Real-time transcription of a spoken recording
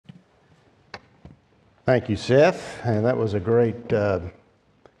Thank you, Seth. And that was a great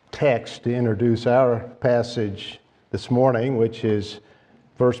text to introduce our passage this morning, which is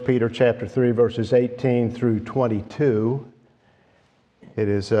 1 Peter chapter 3, verses 18 through 22. It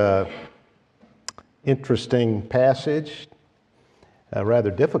is an interesting passage, a rather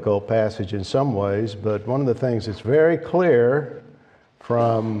difficult passage in some ways, but one of the things that's very clear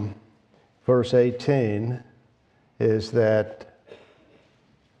from verse 18 is that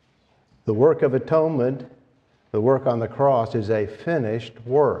the work of atonement, the work on the cross, is a finished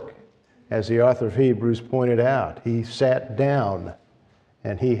work. As the author of Hebrews pointed out, he sat down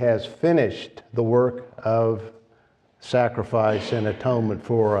and he has finished the work of sacrifice and atonement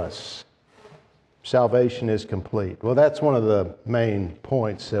for us. Salvation is complete. Well, that's one of the main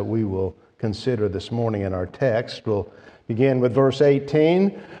points that we will consider this morning in our text. We'll begin with verse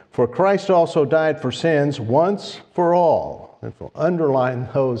 18. For Christ also died for sins once for all. And we'll underline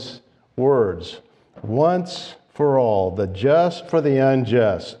those words. Once for all, the just for the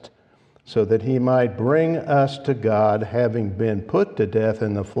unjust, so that he might bring us to God, having been put to death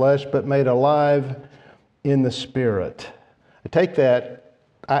in the flesh, but made alive in the Spirit. I take that,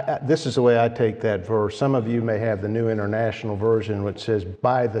 this is the way I take that verse. Some of you may have the New International Version, which says,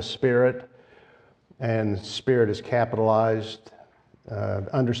 by the Spirit, and Spirit is capitalized,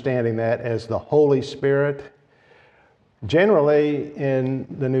 understanding that as the Holy Spirit. Generally, in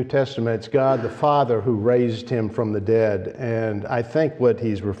the New Testament, it's God the Father who raised him from the dead. And I think what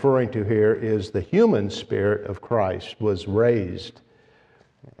he's referring to here is the human spirit of Christ was raised.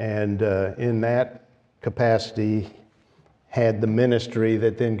 And in that capacity, had the ministry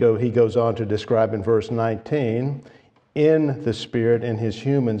that then he goes on to describe in verse 19, in the Spirit, in his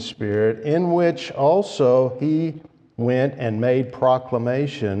human spirit, in which also he went and made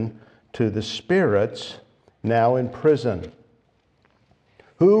proclamation to the spirits now in prison,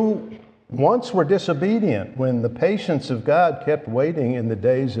 who once were disobedient when the patience of God kept waiting in the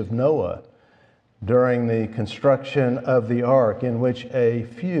days of Noah during the construction of the ark, in which a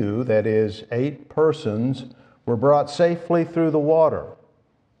few, that is, 8 persons, were brought safely through the water.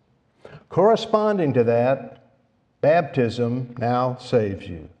 Corresponding to that, baptism now saves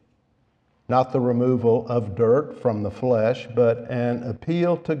you. Not the removal of dirt from the flesh, but an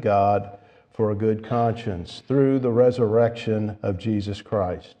appeal to God for a good conscience through the resurrection of Jesus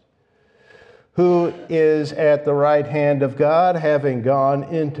Christ, who is at the right hand of God, having gone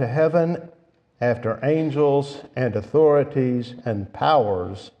into heaven after angels and authorities and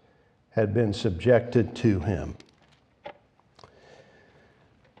powers had been subjected to him.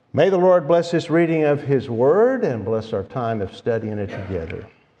 May the Lord bless this reading of his word and bless our time of studying it together.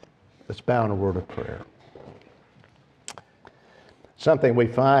 Let's bow in a word of prayer. Something we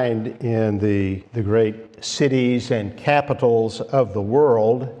find in the great cities and capitals of the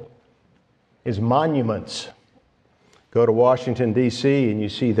world is monuments. Go to Washington, D.C., and you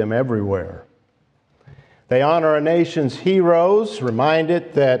see them everywhere. They honor a nation's heroes, remind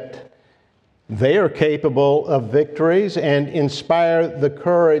it that they are capable of victories, and inspire the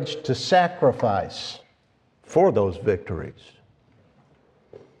courage to sacrifice for those victories.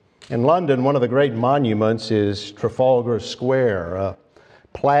 In London, one of the great monuments is Trafalgar Square, a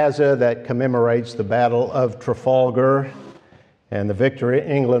plaza that commemorates the Battle of Trafalgar and the victory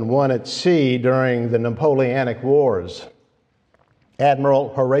England won at sea during the Napoleonic Wars.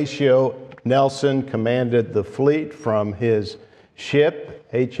 Admiral Horatio Nelson commanded the fleet from his ship,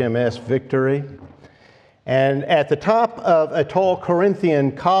 HMS Victory. And at the top of a tall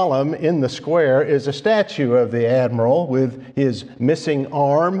Corinthian column in the square is a statue of the admiral with his missing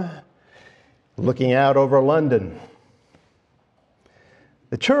arm looking out over London.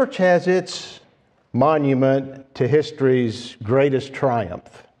 The church has its monument to history's greatest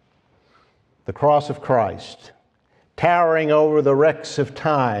triumph, the cross of Christ, towering over the wrecks of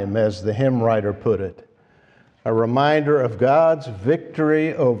time, as the hymn writer put it, a reminder of God's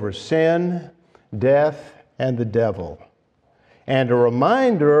victory over sin, death, and the devil, and a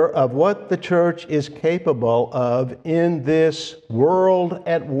reminder of what the church is capable of in this world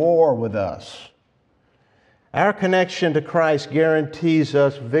at war with us. Our connection to Christ guarantees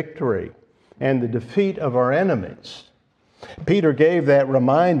us victory and the defeat of our enemies. Peter gave that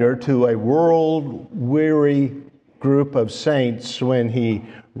reminder to a world-weary group of saints when he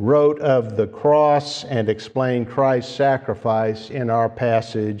wrote of the cross and explained Christ's sacrifice in our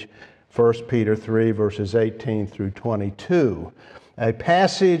passage, 1 Peter 3, verses 18 through 22. A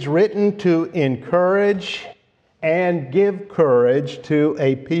passage written to encourage and give courage to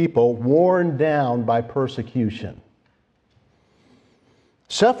a people worn down by persecution.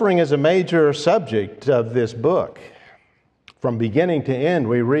 Suffering is a major subject of this book. From beginning to end,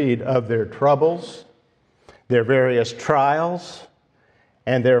 we read of their troubles, their various trials,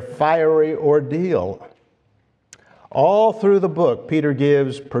 and their fiery ordeal. All through the book, Peter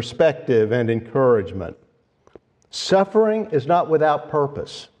gives perspective and encouragement. Suffering is not without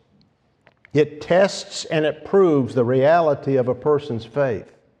purpose. It tests and it proves the reality of a person's faith.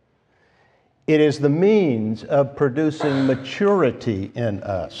 It is the means of producing maturity in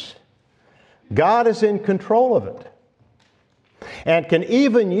us. God is in control of it and can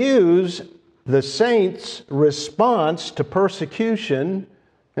even use the saints' response to persecution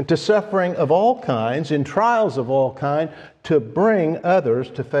and to suffering of all kinds, in trials of all kinds, to bring others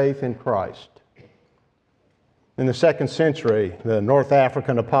to faith in Christ. In the 2nd century, the North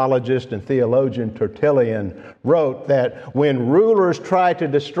African apologist and theologian Tertullian wrote that when rulers try to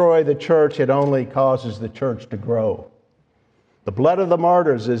destroy the church, it only causes the church to grow. The blood of the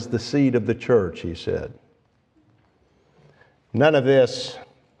martyrs is the seed of the church, he said. None of this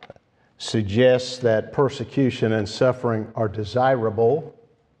suggests that persecution and suffering are desirable.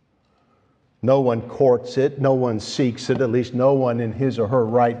 No one courts it, no one seeks it, at least no one in his or her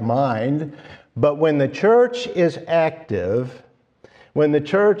right mind. But when the church is active, when the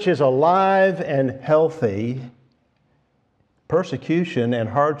church is alive and healthy, persecution and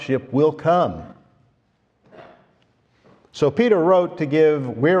hardship will come. So Peter wrote to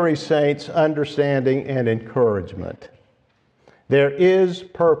give weary saints understanding and encouragement. There is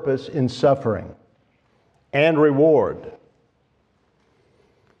purpose in suffering and reward.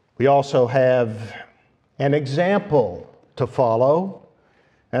 We also have an example to follow.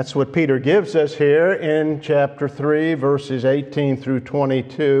 That's what Peter gives us here in chapter 3, verses 18 through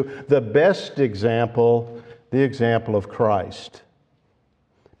 22. The best example, the example of Christ.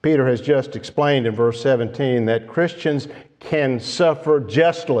 Peter has just explained in verse 17 that Christians can suffer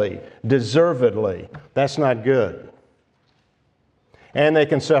justly, deservedly. That's not good. And they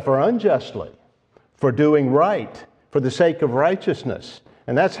can suffer unjustly for doing right, for the sake of righteousness.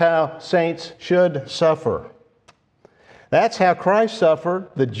 And that's how saints should suffer. That's how Christ suffered,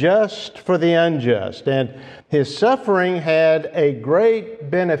 the just for the unjust. And his suffering had a great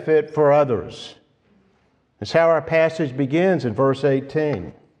benefit for others. That's how our passage begins in verse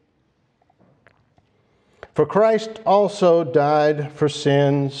 18. For Christ also died for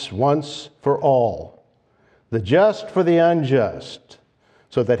sins once for all, the just for the unjust,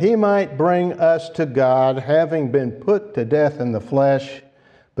 so that he might bring us to God, having been put to death in the flesh,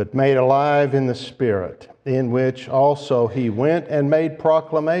 but made alive in the Spirit, in which also he went and made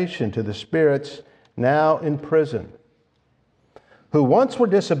proclamation to the spirits now in prison, who once were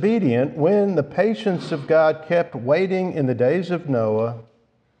disobedient when the patience of God kept waiting in the days of Noah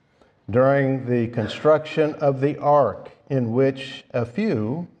during the construction of the ark, in which a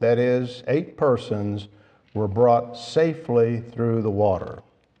few, that is, 8 persons, were brought safely through the water.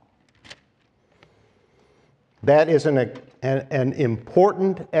 That is an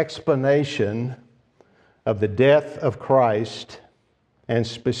important explanation of the death of Christ, and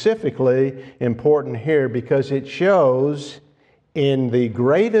specifically important here because it shows in the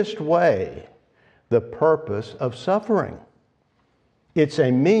greatest way the purpose of suffering. It's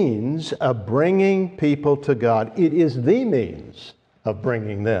a means of bringing people to God. It is the means of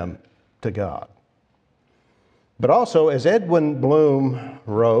bringing them to God. But also, as Edwin Bloom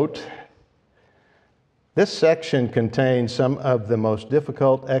wrote, this section contains some of the most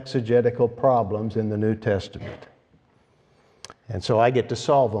difficult exegetical problems in the New Testament. And so I get to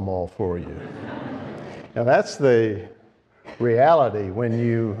solve them all for you. Now that's the reality when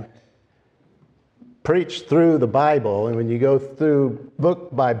you preach through the Bible and when you go through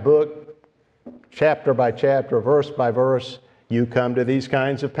book by book, chapter by chapter, verse by verse, you come to these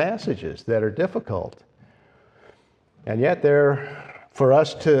kinds of passages that are difficult. And yet they're for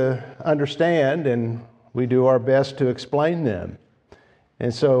us to understand, and we do our best to explain them.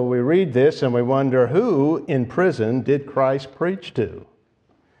 And so we read this and we wonder, who in prison did Christ preach to?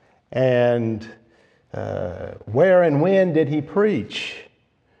 And where and when did he preach?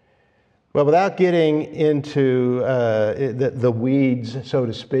 Well, without getting into the weeds, so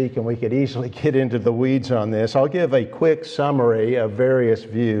to speak, and we could easily get into the weeds on this, I'll give a quick summary of various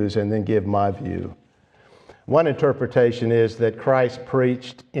views and then give my view. One interpretation is that Christ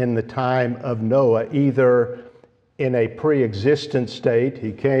preached in the time of Noah, either in a pre-existent state,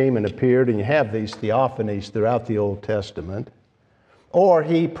 he came and appeared, and you have these theophanies throughout the Old Testament, or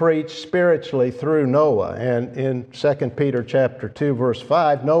he preached spiritually through Noah. And in 2 Peter chapter 2, verse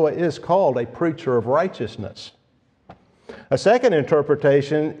 5, Noah is called a preacher of righteousness. A second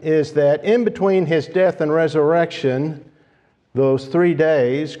interpretation is that in between his death and resurrection, those 3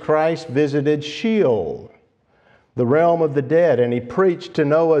 days, Christ visited Sheol, the realm of the dead, and he preached to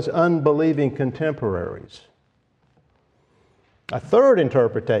Noah's unbelieving contemporaries. A third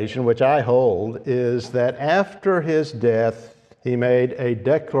interpretation, which I hold, is that after his death, he made a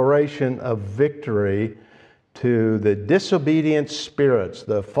declaration of victory to the disobedient spirits,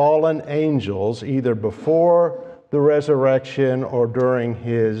 the fallen angels, either before the resurrection or during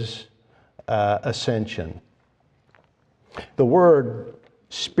his ascension. The word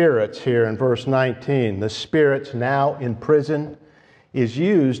spirits here in verse 19, the spirits now in prison, is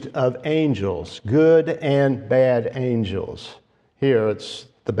used of angels, good and bad angels. Here it's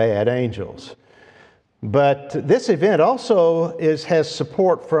the bad angels. But this event also has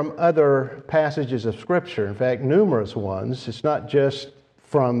support from other passages of Scripture. In fact, numerous ones. It's not just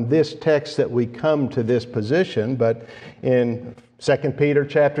from this text that we come to this position, but in 2 Peter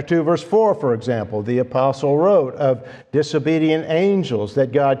chapter 2, verse 4, for example, the apostle wrote of disobedient angels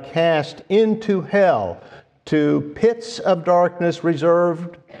that God cast into hell, to pits of darkness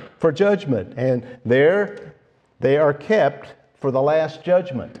reserved for judgment. And there they are kept for the last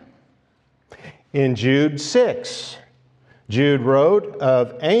judgment. In Jude 6, Jude wrote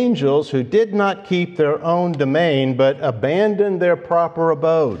of angels who did not keep their own domain, but abandoned their proper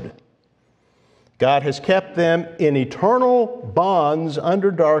abode. God has kept them in eternal bonds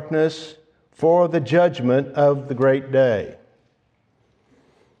under darkness for the judgment of the great day.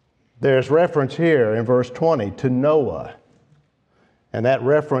 There's reference here in verse 20 to Noah. And that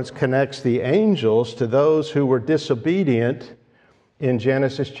reference connects the angels to those who were disobedient in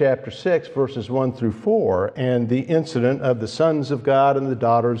Genesis chapter 6, verses 1 through 4, and the incident of the sons of God and the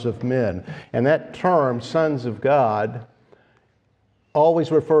daughters of men. And that term, sons of God, always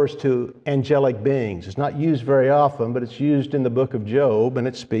refers to angelic beings. It's not used very often, but it's used in the book of Job, and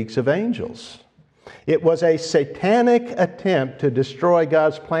it speaks of angels. It was a satanic attempt to destroy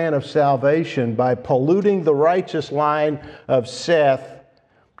God's plan of salvation by polluting the righteous line of Seth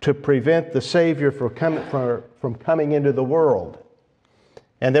to prevent the Savior from coming into the world.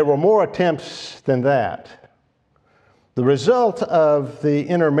 And there were more attempts than that. The result of the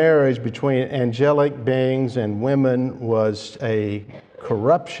intermarriage between angelic beings and women was a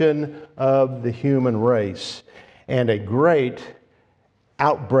corruption of the human race and a great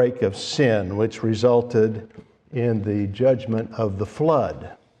outbreak of sin, which resulted in the judgment of the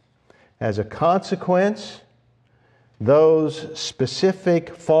flood. As a consequence, those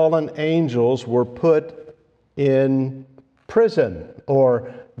specific fallen angels were put in prison,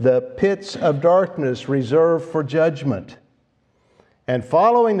 or the pits of darkness reserved for judgment. And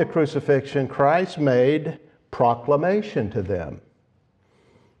following the crucifixion, Christ made proclamation to them.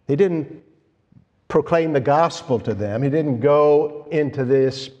 He didn't proclaim the gospel to them. He didn't go into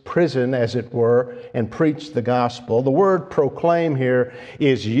this prison, as it were, and preach the gospel. The word proclaim here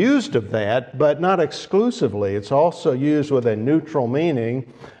is used of that, but not exclusively. It's also used with a neutral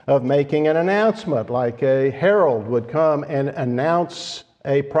meaning of making an announcement, like a herald would come and announce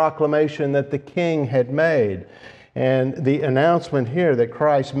a proclamation that the king had made. And the announcement here that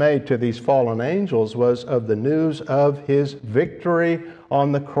Christ made to these fallen angels was of the news of his victory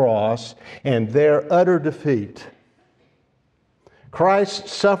on the cross and their utter defeat.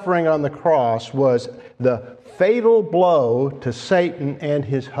 Christ's suffering on the cross was the fatal blow to Satan and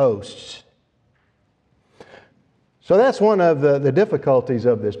his hosts. So that's one of the difficulties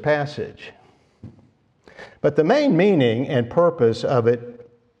of this passage. But the main meaning and purpose of it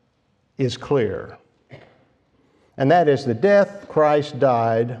is clear. And that is the death Christ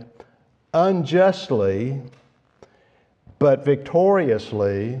died unjustly but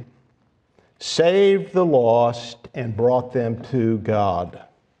victoriously saved the lost and brought them to God.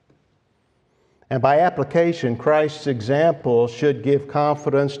 And by application, Christ's example should give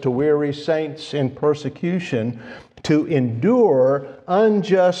confidence to weary saints in persecution to endure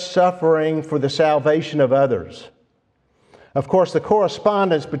unjust suffering for the salvation of others. Of course, the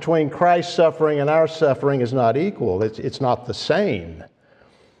correspondence between Christ's suffering and our suffering is not equal. It's not the same.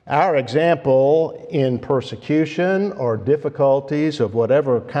 Our example in persecution or difficulties of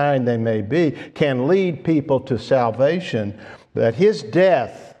whatever kind they may be can lead people to salvation, but his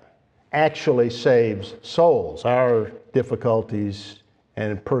death actually saves souls. Our difficulties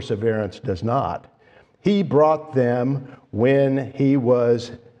and perseverance does not. He brought them when he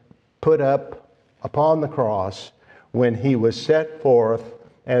was put up upon the cross, when he was set forth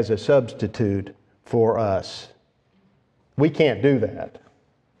as a substitute for us. We can't do that.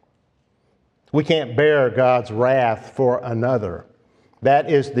 We can't bear God's wrath for another. That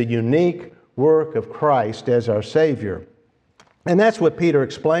is the unique work of Christ as our Savior. And that's what Peter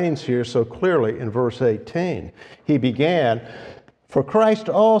explains here so clearly in verse 18. He began, "For Christ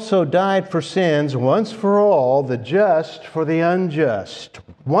also died for sins once for all, the just for the unjust."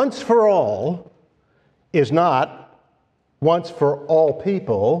 Once for all is not once for all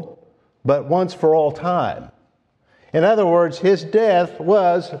people, but once for all time. In other words, his death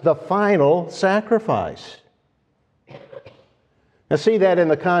was the final sacrifice. Now see that in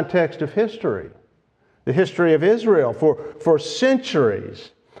the context of history. The history of Israel. For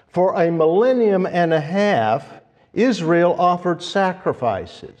centuries, for a millennium and a half, Israel offered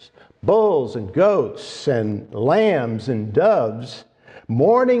sacrifices. Bulls and goats and lambs and doves.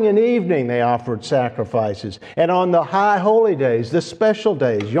 Morning and evening they offered sacrifices. And on the high holy days, the special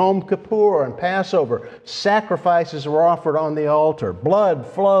days, Yom Kippur and Passover, sacrifices were offered on the altar. Blood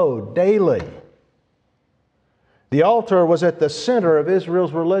flowed daily. The altar was at the center of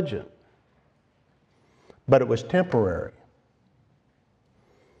Israel's religion. But it was temporary.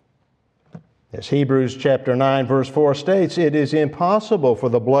 As Hebrews chapter 9 verse 4 states, it is impossible for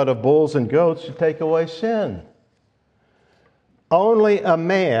the blood of bulls and goats to take away sin. Only a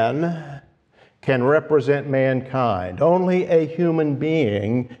man can represent mankind. Only a human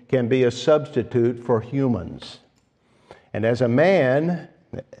being can be a substitute for humans. And as a man,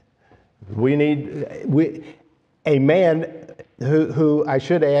 a man who I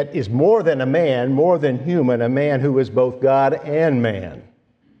should add is more than a man, more than human, a man who is both God and man.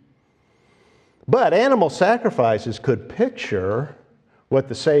 But animal sacrifices could picture what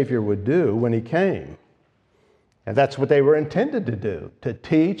the Savior would do when He came. And that's what they were intended to do, to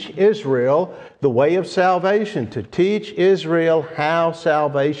teach Israel the way of salvation, to teach Israel how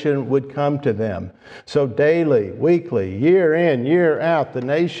salvation would come to them. So daily, weekly, year in, year out, the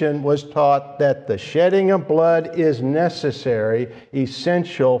nation was taught that the shedding of blood is necessary,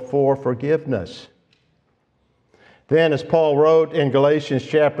 essential for forgiveness. Then, as Paul wrote in Galatians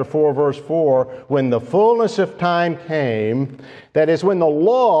chapter 4, verse 4, when the fullness of time came, that is, when the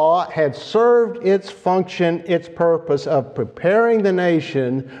law had served its function, its purpose of preparing the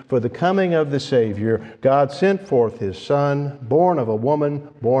nation for the coming of the Savior, God sent forth His Son, born of a woman,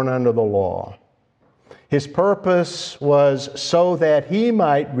 born under the law. His purpose was so that He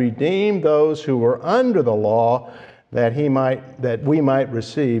might redeem those who were under the law, that we might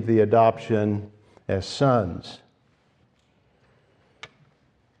receive the adoption as sons.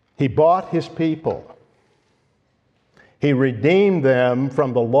 He bought His people. He redeemed them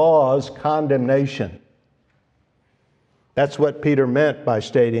from the law's condemnation. That's what Peter meant by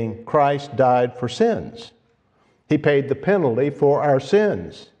stating Christ died for sins. He paid the penalty for our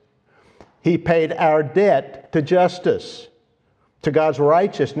sins. He paid our debt to justice, to God's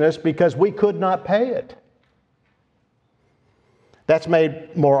righteousness, because we could not pay it. That's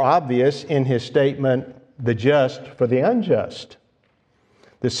made more obvious in His statement, the just for the unjust.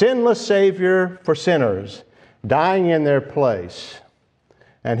 The sinless Savior for sinners, dying in their place.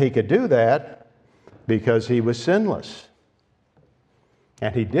 And He could do that because He was sinless.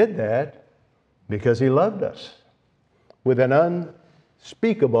 And He did that because He loved us with an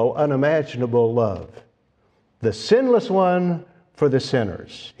unspeakable, unimaginable love. The sinless one for the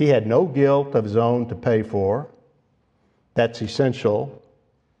sinners. He had no guilt of His own to pay for. That's essential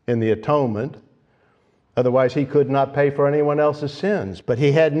in the atonement. Otherwise, He could not pay for anyone else's sins. But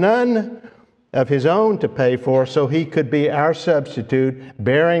He had none of His own to pay for, so He could be our substitute,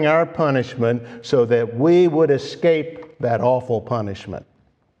 bearing our punishment so that we would escape that awful punishment.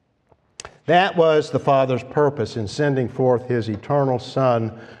 That was the Father's purpose in sending forth His eternal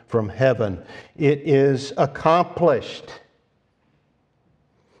Son from heaven. It is accomplished.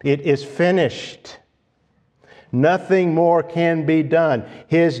 It is finished. Nothing more can be done.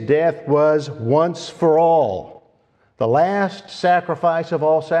 His death was once for all, the last sacrifice of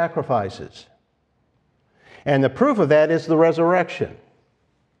all sacrifices. And the proof of that is the resurrection.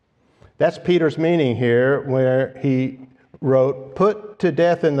 That's Peter's meaning here, where he wrote, put to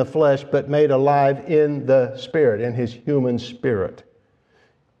death in the flesh, but made alive in the spirit, in His human spirit.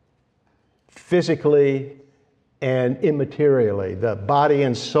 Physically and immaterially, the body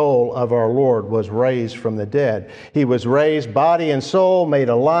and soul of our Lord was raised from the dead. He was raised body and soul, made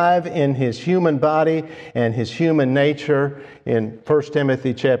alive in His human body and His human nature. In 1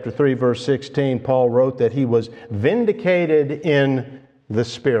 Timothy chapter 3, verse 16, Paul wrote that He was vindicated in the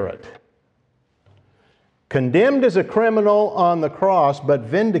Spirit. Condemned as a criminal on the cross, but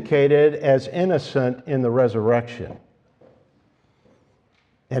vindicated as innocent in the resurrection.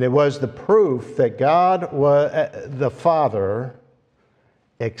 And it was the proof that God, the Father,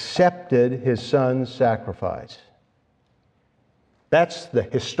 accepted His Son's sacrifice. That's the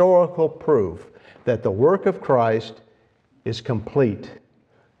historical proof that the work of Christ is complete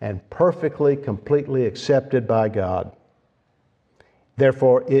and perfectly, completely accepted by God.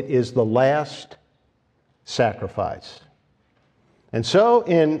 Therefore, it is the last sacrifice. And so,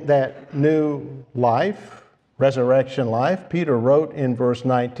 in that new life, resurrection life, Peter wrote in verse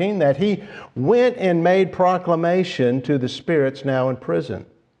 19 that he went and made proclamation to the spirits now in prison.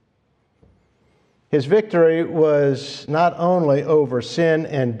 His victory was not only over sin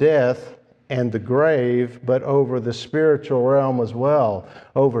and death and the grave, but over the spiritual realm as well,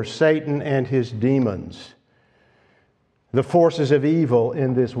 over Satan and his demons, the forces of evil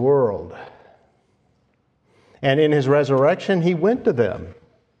in this world. And in his resurrection, he went to them,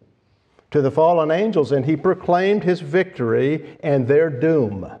 to the fallen angels, and he proclaimed his victory and their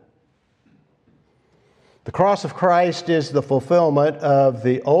doom. The cross of Christ is the fulfillment of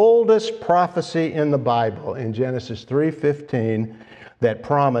the oldest prophecy in the Bible, in Genesis 3:15, that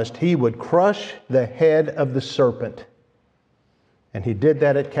promised he would crush the head of the serpent. And he did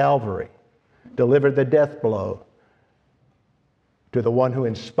that at Calvary, delivered the death blow to the one who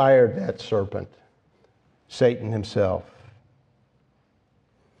inspired that serpent, Satan himself.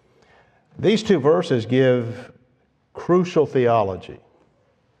 These two verses give crucial theology.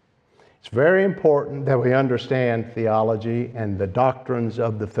 It's very important that we understand theology and the doctrines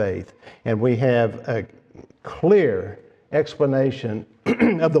of the faith, and we have a clear explanation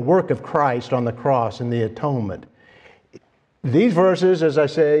of the work of Christ on the cross and the atonement. These verses, as I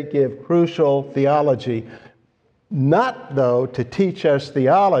say, give crucial theology, not, though, to teach us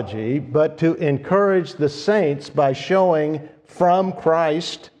theology, but to encourage the saints by showing from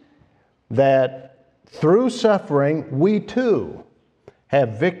Christ that through suffering we too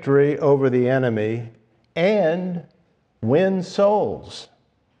have victory over the enemy and win souls.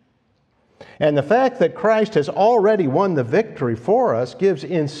 And the fact that Christ has already won the victory for us gives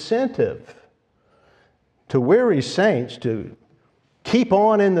incentive to weary saints to keep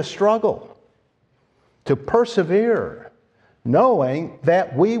on in the struggle, to persevere, knowing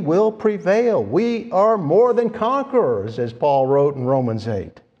that we will prevail. We are more than conquerors, as Paul wrote in Romans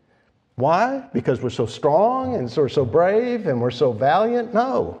 8. Why? Because we're so strong and we're so brave and we're so valiant?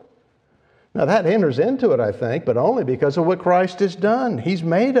 No. Now that enters into it, I think, but only because of what Christ has done. He's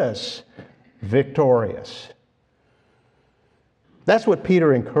made us victorious. That's what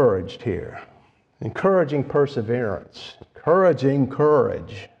Peter encouraged here. Encouraging perseverance, encouraging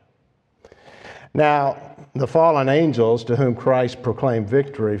courage. Now, the fallen angels to whom Christ proclaimed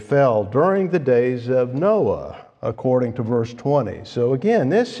victory fell during the days of Noah, according to verse 20. So again,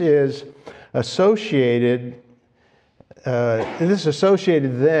 this associated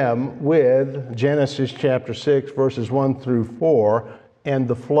them with Genesis chapter 6, verses 1 through 4, and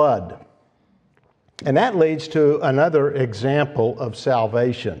the flood. And that leads to another example of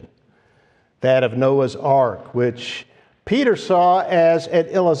salvation, that of Noah's Ark, which Peter saw as an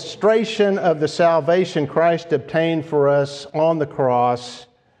illustration of the salvation Christ obtained for us on the cross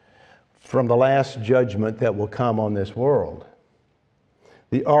from the last judgment that will come on this world.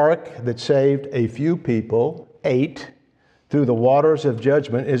 The ark that saved a few people, 8, through the waters of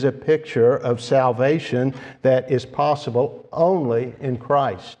judgment, is a picture of salvation that is possible only in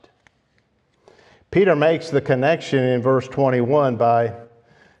Christ. Peter makes the connection in verse 21 by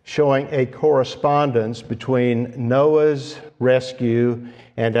showing a correspondence between Noah's rescue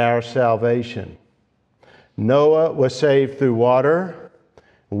and our salvation. Noah was saved through water.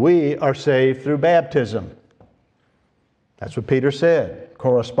 We are saved through baptism. That's what Peter said.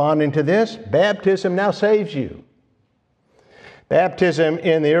 Corresponding to this, baptism now saves you. Baptism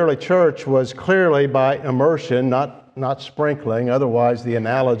in the early church was clearly by immersion, not sprinkling. Otherwise, the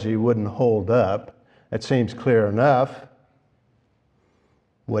analogy wouldn't hold up. That seems clear enough.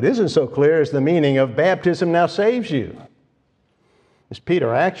 What isn't so clear is the meaning of baptism now saves you. Is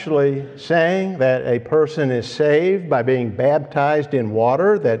Peter actually saying that a person is saved by being baptized in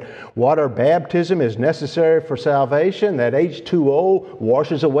water, that water baptism is necessary for salvation, that H2O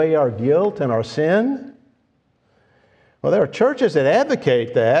washes away our guilt and our sin? Well, there are churches that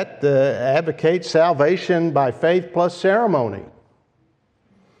advocate that, advocate salvation by faith plus ceremony.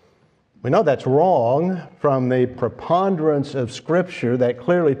 We know that's wrong from the preponderance of Scripture that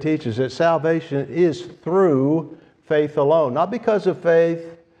clearly teaches that salvation is through faith alone. Not because of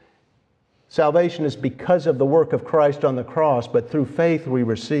faith. Salvation is because of the work of Christ on the cross, but through faith we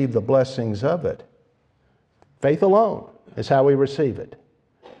receive the blessings of it. Faith alone is how we receive it.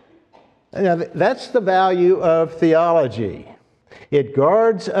 Now, that's the value of theology. It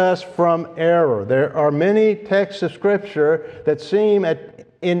guards us from error. There are many texts of Scripture that seem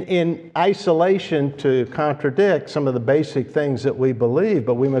in isolation to contradict some of the basic things that we believe,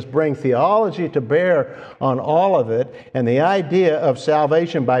 but we must bring theology to bear on all of it. And the idea of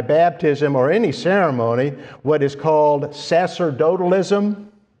salvation by baptism or any ceremony, what is called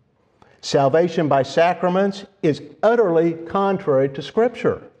sacerdotalism, salvation by sacraments, is utterly contrary to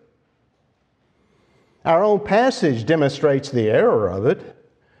Scripture. Our own passage demonstrates the error of it.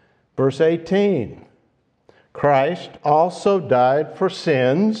 Verse 18, Christ also died for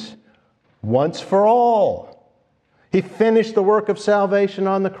sins once for all. He finished the work of salvation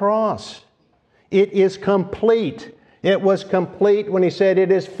on the cross. It is complete. It was complete when He said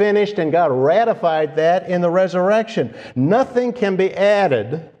it is finished, and God ratified that in the resurrection. Nothing can be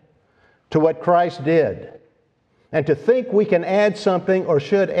added to what Christ did. And to think we can add something or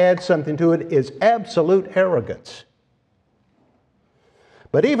should add something to it is absolute arrogance.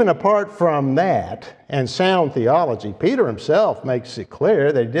 But even apart from that and sound theology, Peter himself makes it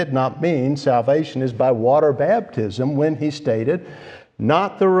clear that he did not mean salvation is by water baptism when he stated,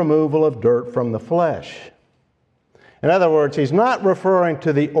 not the removal of dirt from the flesh. In other words, he's not referring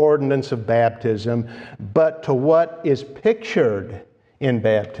to the ordinance of baptism, but to what is pictured in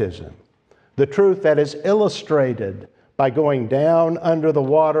baptism. The truth that is illustrated by going down under the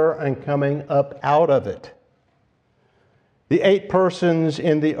water and coming up out of it. The 8 persons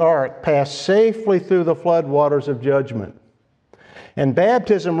in the ark passed safely through the flood waters of judgment. And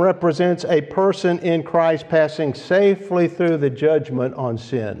baptism represents a person in Christ passing safely through the judgment on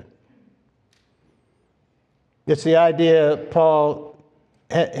sin. It's the idea Paul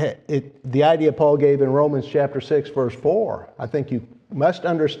gave in Romans chapter 6, verse 4. I think you must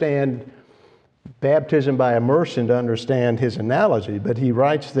understand baptism by immersion to understand his analogy. But he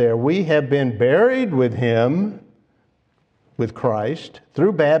writes there, we have been buried with Him, with Christ,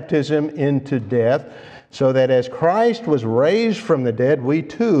 through baptism into death, so that as Christ was raised from the dead, we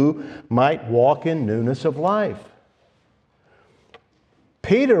too might walk in newness of life.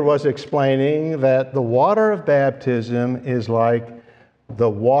 Peter was explaining that the water of baptism is like the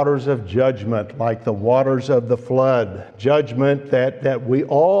waters of judgment, like the waters of the flood, judgment that we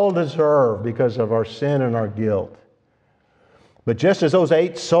all deserve because of our sin and our guilt. But just as those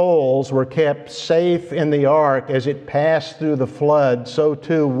 8 souls were kept safe in the ark as it passed through the flood, so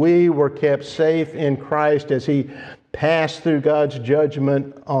too we were kept safe in Christ as He passed through God's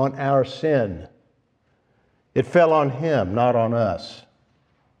judgment on our sin. It fell on Him, not on us.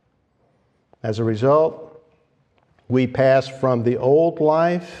 As a result, we pass from the old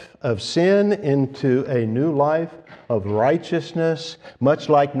life of sin into a new life of righteousness, much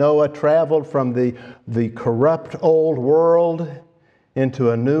like Noah traveled from the corrupt old world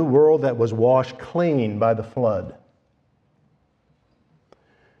into a new world that was washed clean by the flood.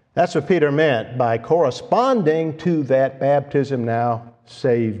 That's what Peter meant by corresponding to that baptism now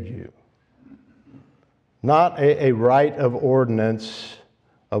saved you. Not a rite of ordinance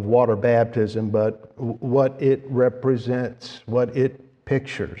of water baptism, but what it represents, what it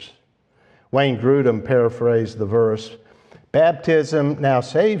pictures. Wayne Grudem paraphrased the verse, baptism now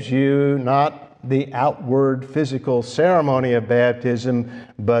saves you, not the outward physical ceremony of baptism,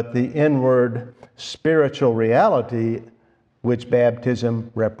 but the inward spiritual reality which baptism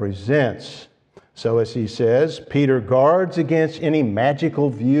represents. So as he says, Peter guards against any magical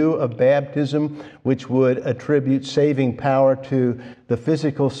view of baptism which would attribute saving power to the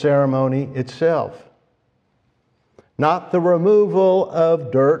physical ceremony itself. Not the removal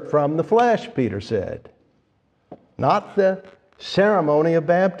of dirt from the flesh, Peter said. Not the ceremony of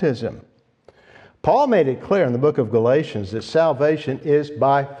baptism. Paul made it clear in the book of Galatians that salvation is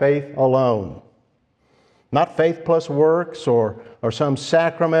by faith alone. Not faith plus works or some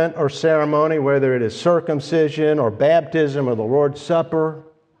sacrament or ceremony, whether it is circumcision or baptism or the Lord's Supper.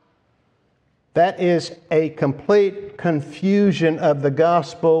 That is a complete confusion of the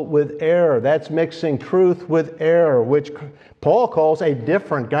gospel with error. That's mixing truth with error, which Paul calls a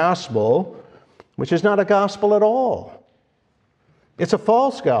different gospel, which is not a gospel at all. It's a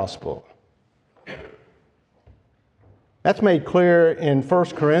false gospel. That's made clear in 1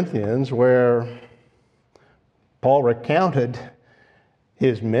 Corinthians, where Paul recounted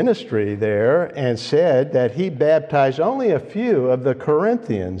his ministry there and said that he baptized only a few of the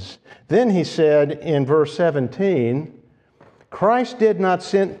Corinthians. Then he said in verse 17, Christ did not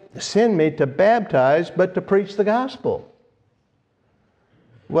send me to baptize, but to preach the gospel.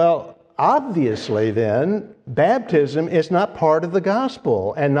 Well, obviously then, baptism is not part of the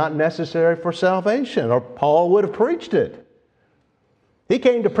gospel and not necessary for salvation, or Paul would have preached it. He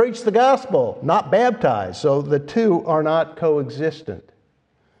came to preach the gospel, not baptize, so the two are not coexistent.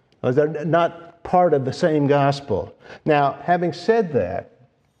 They're not part of the same gospel. Now, having said that,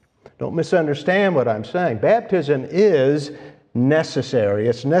 don't misunderstand what I'm saying. Baptism is necessary.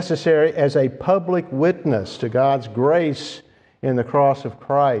 It's necessary as a public witness to God's grace in the cross of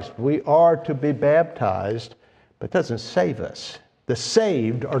Christ. We are to be baptized, but it doesn't save us. The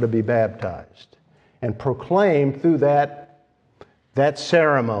saved are to be baptized and proclaim through that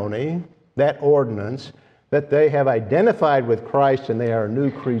ceremony that ordinance, that they have identified with Christ and they are a new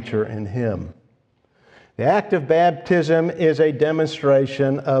creature in Him. The act of baptism is a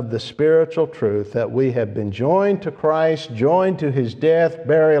demonstration of the spiritual truth that we have been joined to Christ, joined to His death,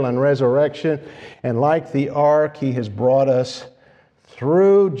 burial, and resurrection, and like the ark, He has brought us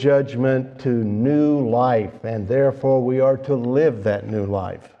through judgment to new life, and therefore we are to live that new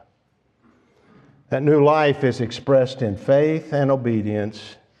life. That new life is expressed in faith and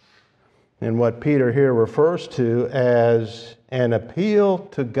obedience, in what Peter here refers to as an appeal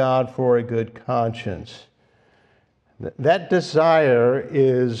to God for a good conscience. That desire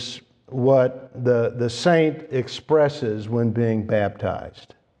is what the saint expresses when being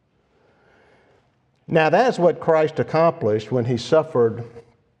baptized. Now, that's what Christ accomplished when He suffered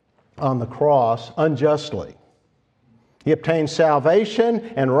on the cross unjustly. He obtained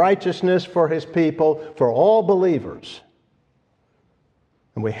salvation and righteousness for His people, for all believers.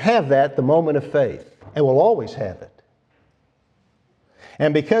 And we have that the moment of faith, and we'll always have it.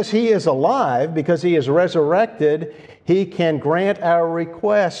 And because He is alive, because He is resurrected, He can grant our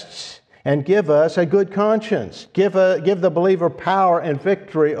requests and give us a good conscience, give the believer power and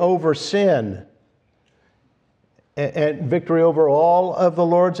victory over sin, and victory over all of the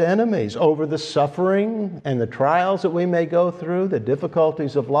Lord's enemies, over the suffering and the trials that we may go through, the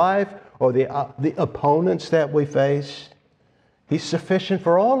difficulties of life, or the opponents that we face. He's sufficient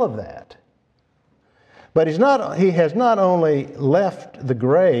for all of that. But He has not only left the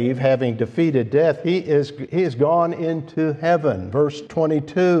grave, having defeated death, He is gone into heaven. Verse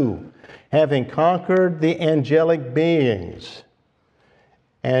 22, having conquered the angelic beings,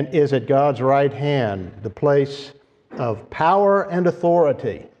 and is at God's right hand, the place of power and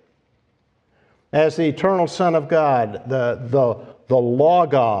authority. As the eternal Son of God, the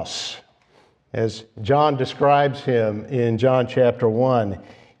Logos, as John describes Him in John chapter 1,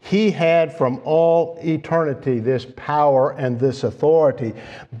 He had from all eternity this power and this authority,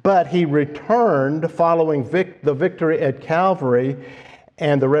 but He returned following the victory at Calvary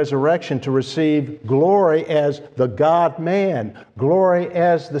and the resurrection to receive glory as the God-man, glory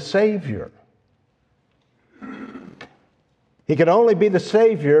as the Savior. He could only be the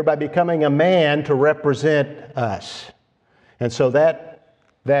Savior by becoming a man to represent us. And so that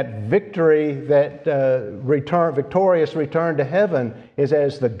victory, that victorious return to heaven is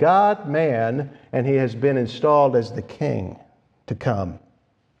as the God-man, and He has been installed as the King to come.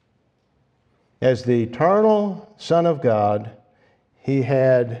 As the eternal Son of God, He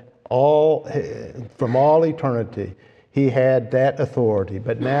had from all eternity, He had that authority.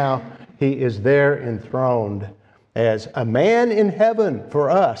 But now He is there enthroned as a man in heaven for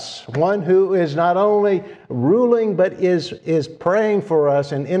us, one who is not only ruling but is praying for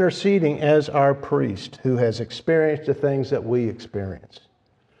us and interceding as our priest who has experienced the things that we experience.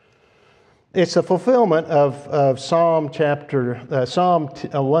 It's a fulfillment of Psalm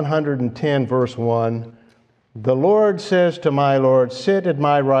 110 verse 1. The Lord says to my Lord, sit at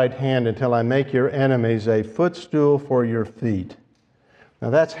my right hand until I make your enemies a footstool for your feet.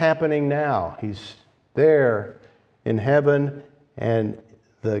 Now that's happening now. He's there in heaven, and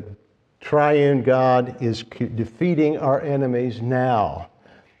the triune God is defeating our enemies now.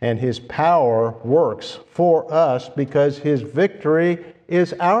 And His power works for us because His victory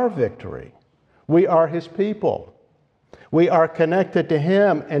is our victory. We are His people. We are connected to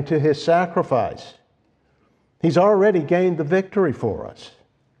Him and to His sacrifice. He's already gained the victory for us.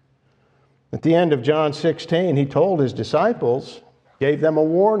 At the end of John 16, He told His disciples, gave them a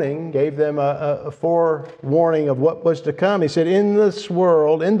warning, gave them a forewarning of what was to come. He said, in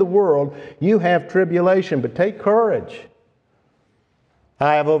the world, you have tribulation, but take courage.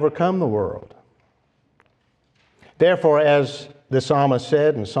 I have overcome the world. Therefore, as the psalmist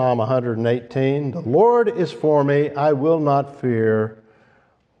said in Psalm 118, the Lord is for me, I will not fear.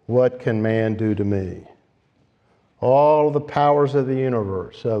 What can man do to me? All the powers of the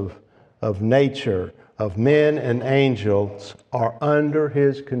universe, of nature, of men and angels are under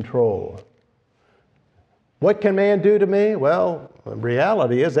His control. What can man do to me? Well, the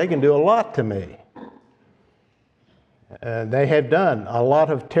reality is they can do a lot to me. They have done a lot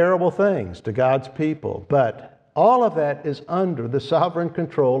of terrible things to God's people, but all of that is under the sovereign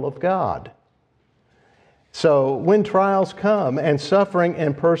control of God. So when trials come and suffering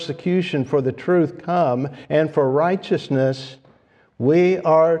and persecution for the truth come and for righteousness, we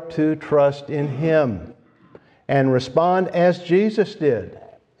are to trust in Him and respond as Jesus did.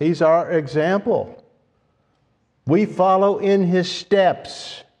 He's our example. We follow in His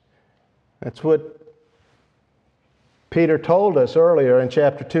steps. That's what Peter told us earlier in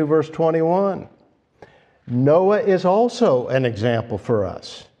chapter 2, verse 21. Noah is also an example for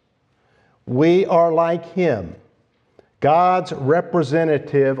us. We are like Him, God's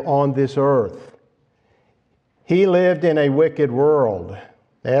representative on this earth. He lived in a wicked world,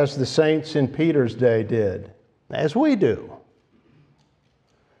 as the saints in Peter's day did, as we do.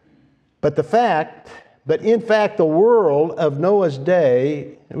 But in fact, the world of Noah's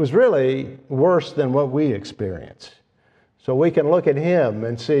day, it was really worse than what we experience. So we can look at him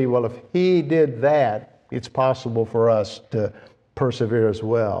and see, well, if he did that, it's possible for us to persevere as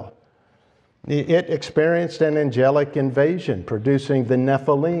well. It experienced an angelic invasion, producing the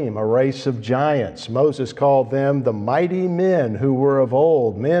Nephilim, a race of giants. Moses called them the mighty men who were of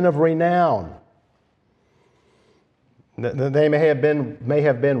old, men of renown. They may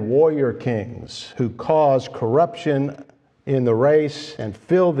have been warrior kings who caused corruption in the race and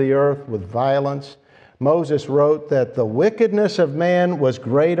filled the earth with violence. Moses wrote that the wickedness of man was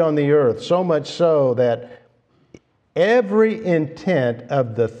great on the earth, so much so that every intent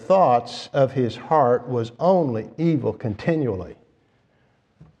of the thoughts of his heart was only evil continually.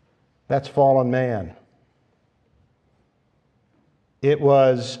 That's fallen man. It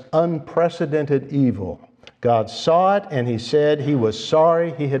was unprecedented evil. God saw it and He said He was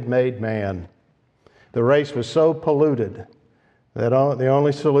sorry He had made man. The race was so polluted that the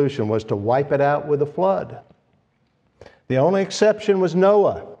only solution was to wipe it out with a flood. The only exception was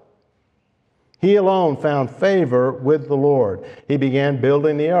Noah. He alone found favor with the Lord. He began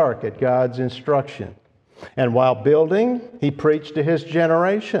building the ark at God's instruction. And while building, he preached to his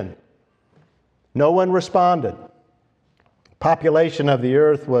generation. No one responded. Population of the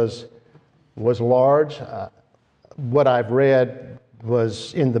earth was large. What I've read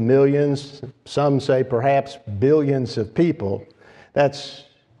was in the millions. Some say perhaps billions of people. That's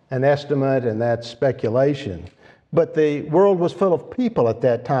an estimate and that's speculation. But the world was full of people at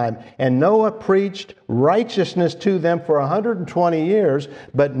that time, and Noah preached righteousness to them for 120 years,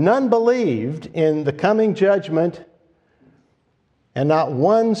 but none believed in the coming judgment, and not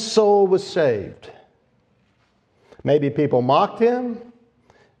one soul was saved. Maybe people mocked him,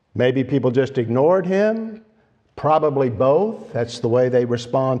 maybe people just ignored him, probably both. That's the way they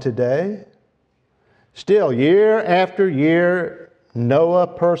respond today. Still, year after year, Noah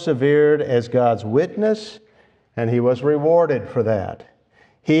persevered as God's witness, and he was rewarded for that.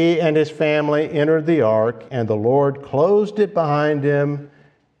 He and his family entered the ark, and the Lord closed it behind him.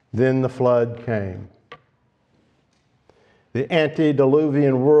 Then the flood came. The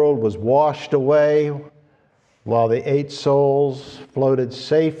antediluvian world was washed away while the 8 souls floated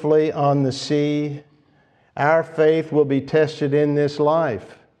safely on the sea. Our faith will be tested in this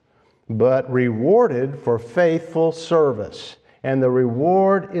life, but rewarded for faithful service. And the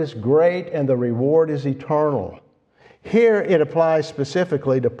reward is great, and the reward is eternal. Here it applies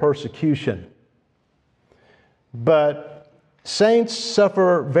specifically to persecution. But saints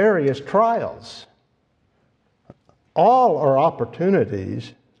suffer various trials. All are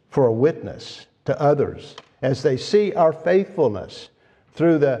opportunities for a witness to others as they see our faithfulness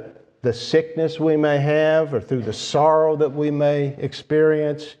through the sickness we may have or through the sorrow that we may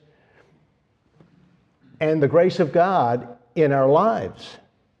experience, and the grace of God in our lives.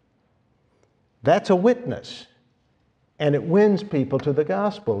 That's a witness, and it wins people to the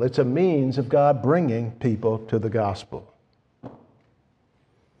gospel. It's a means of God bringing people to the gospel.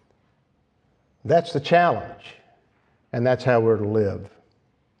 That's the challenge, and that's how we're to live.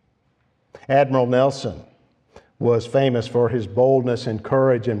 Admiral Nelson was famous for his boldness and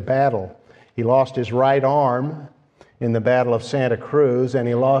courage in battle. He lost his right arm in the Battle of Santa Cruz, and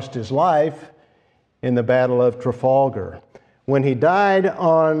he lost his life in the Battle of Trafalgar. When he died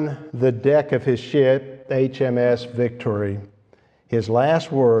on the deck of his ship, HMS Victory, his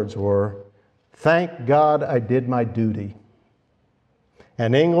last words were, "Thank God I did my duty."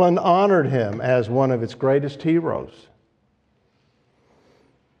 And England honored him as one of its greatest heroes.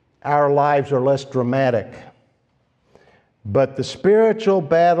 Our lives are less dramatic, but the spiritual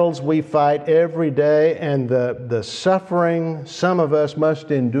battles we fight every day and the suffering some of us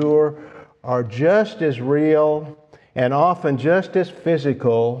must endure are just as real and often just as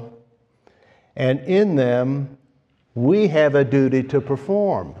physical, and in them we have a duty to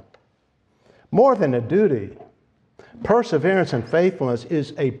perform. More than a duty, perseverance and faithfulness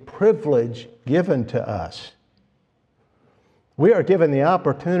is a privilege given to us. We are given the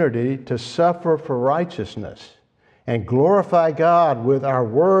opportunity to suffer for righteousness and glorify God with our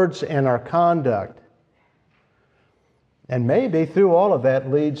words and our conduct. And maybe through all of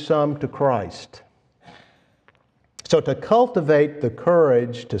that lead some to Christ. So to cultivate the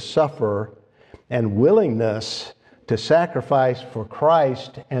courage to suffer and willingness to sacrifice for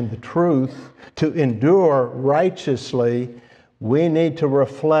Christ and the truth, to endure righteously, we need to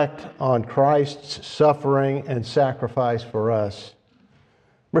reflect on Christ's suffering and sacrifice for us.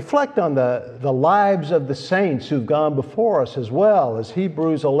 Reflect on the lives of the saints who've gone before us as well, as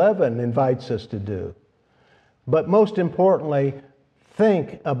Hebrews 11 invites us to do. But most importantly,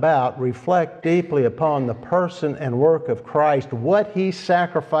 reflect deeply upon the person and work of Christ, what He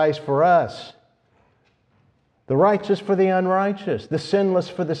sacrificed for us. The righteous for the unrighteous, the sinless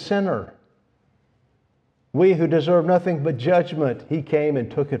for the sinner. We who deserve nothing but judgment, He came and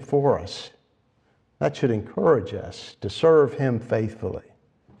took it for us. That should encourage us to serve Him faithfully,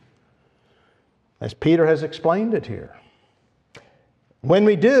 as Peter has explained it here. When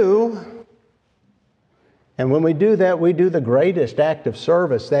we do that, we do the greatest act of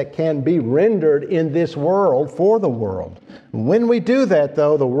service that can be rendered in this world for the world. When we do that,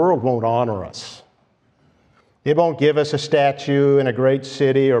 though, the world won't honor us. It won't give us a statue in a great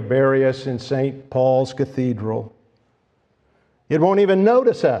city or bury us in St. Paul's Cathedral. It won't even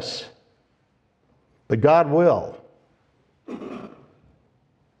notice us. But God will.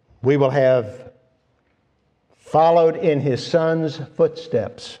 We will have followed in His Son's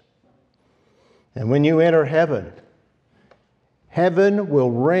footsteps. And when you enter heaven, heaven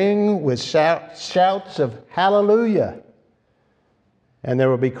will ring with shouts of hallelujah. And there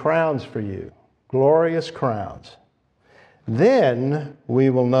will be crowns for you. Glorious crowns. Then we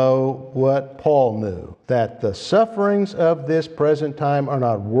will know what Paul knew, that the sufferings of this present time are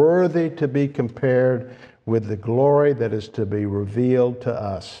not worthy to be compared with the glory that is to be revealed to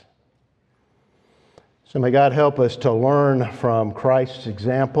us. So may God help us to learn from Christ's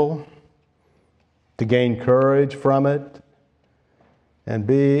example, to gain courage from it, and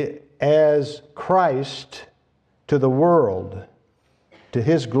be as Christ to the world, to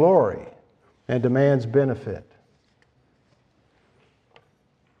His glory, and to man's benefit.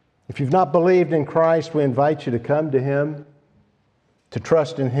 If you've not believed in Christ, we invite you to come to Him, to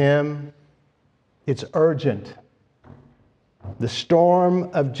trust in Him. It's urgent. The storm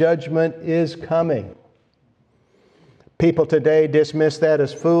of judgment is coming. People today dismiss that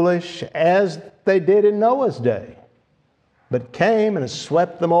as foolish, as they did in Noah's day, but came and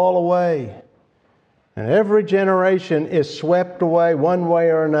swept them all away. And every generation is swept away one way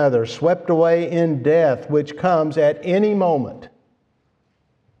or another, swept away in death, which comes at any moment.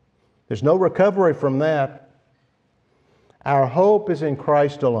 There's no recovery from that. Our hope is in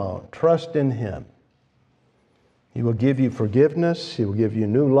Christ alone. Trust in Him. He will give you forgiveness. He will give you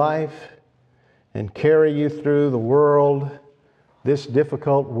new life and carry you through the world, this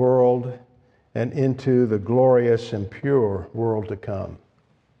difficult world, and into the glorious and pure world to come.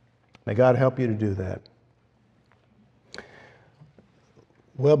 May God help you to do that.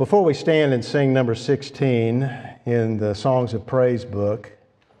 Well, before we stand and sing number 16 in the Songs of Praise book,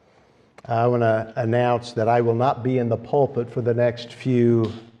 I want to announce that I will not be in the pulpit for the next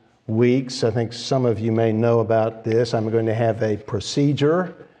few weeks. I think some of you may know about this. I'm going to have a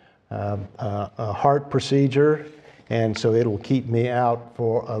procedure, a heart procedure, and so it'll keep me out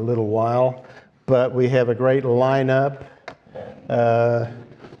for a little while. But we have a great lineup.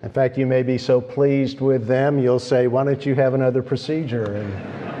 In fact, you may be so pleased with them, you'll say, why don't you have another procedure?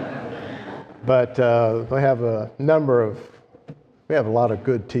 But we have a lot of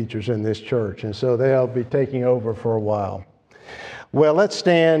good teachers in this church, and so they'll be taking over for a while. Well, let's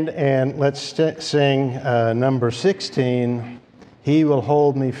stand and let's sing number 16, He Will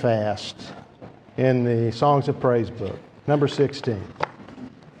Hold Me Fast, in the Songs of Praise book. Number 16.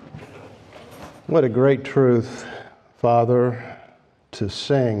 What a great truth, Father, to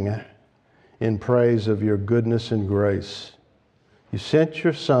sing in praise of your goodness and grace. You sent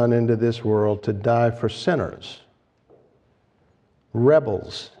your Son into this world to die for sinners,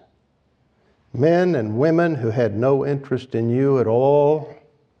 rebels, men and women who had no interest in you at all,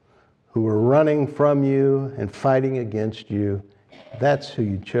 who were running from you and fighting against you. That's who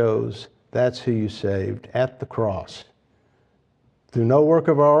you chose. That's who you saved at the cross. Through no work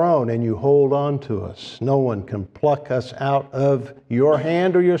of our own, and you hold on to us. No one can pluck us out of your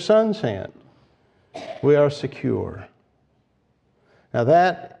hand or your Son's hand. We are secure. Now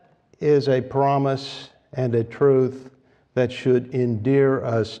that is a promise and a truth that should endear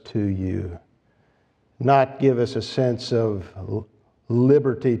us to you, not give us a sense of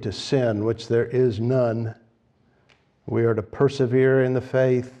liberty to sin, which there is none. We are to persevere in the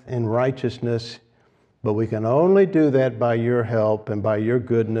faith, in righteousness, but we can only do that by your help and by your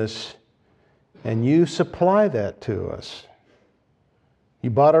goodness, and you supply that to us.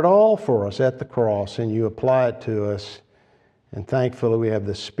 You bought it all for us at the cross, and you apply it to us. And thankfully, we have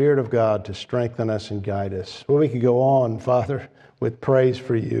the Spirit of God to strengthen us and guide us. Well, we could go on, Father, with praise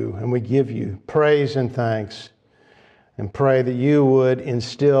for you, and we give you praise and thanks. and pray that you would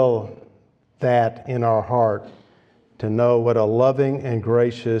instill that in our heart, to know what a loving and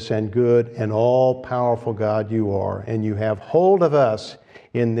gracious and good and all-powerful God you are. And you have hold of us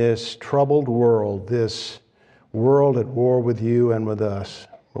in this troubled world, this world at war with you and with us.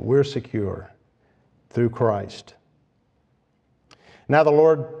 But we're secure through Christ. Now the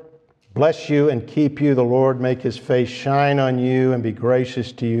Lord bless you and keep you. The Lord make his face shine on you and be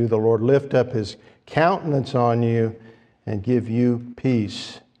gracious to you. The Lord lift up his countenance on you and give you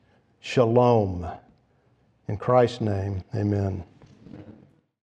peace. Shalom. In Christ's name, amen.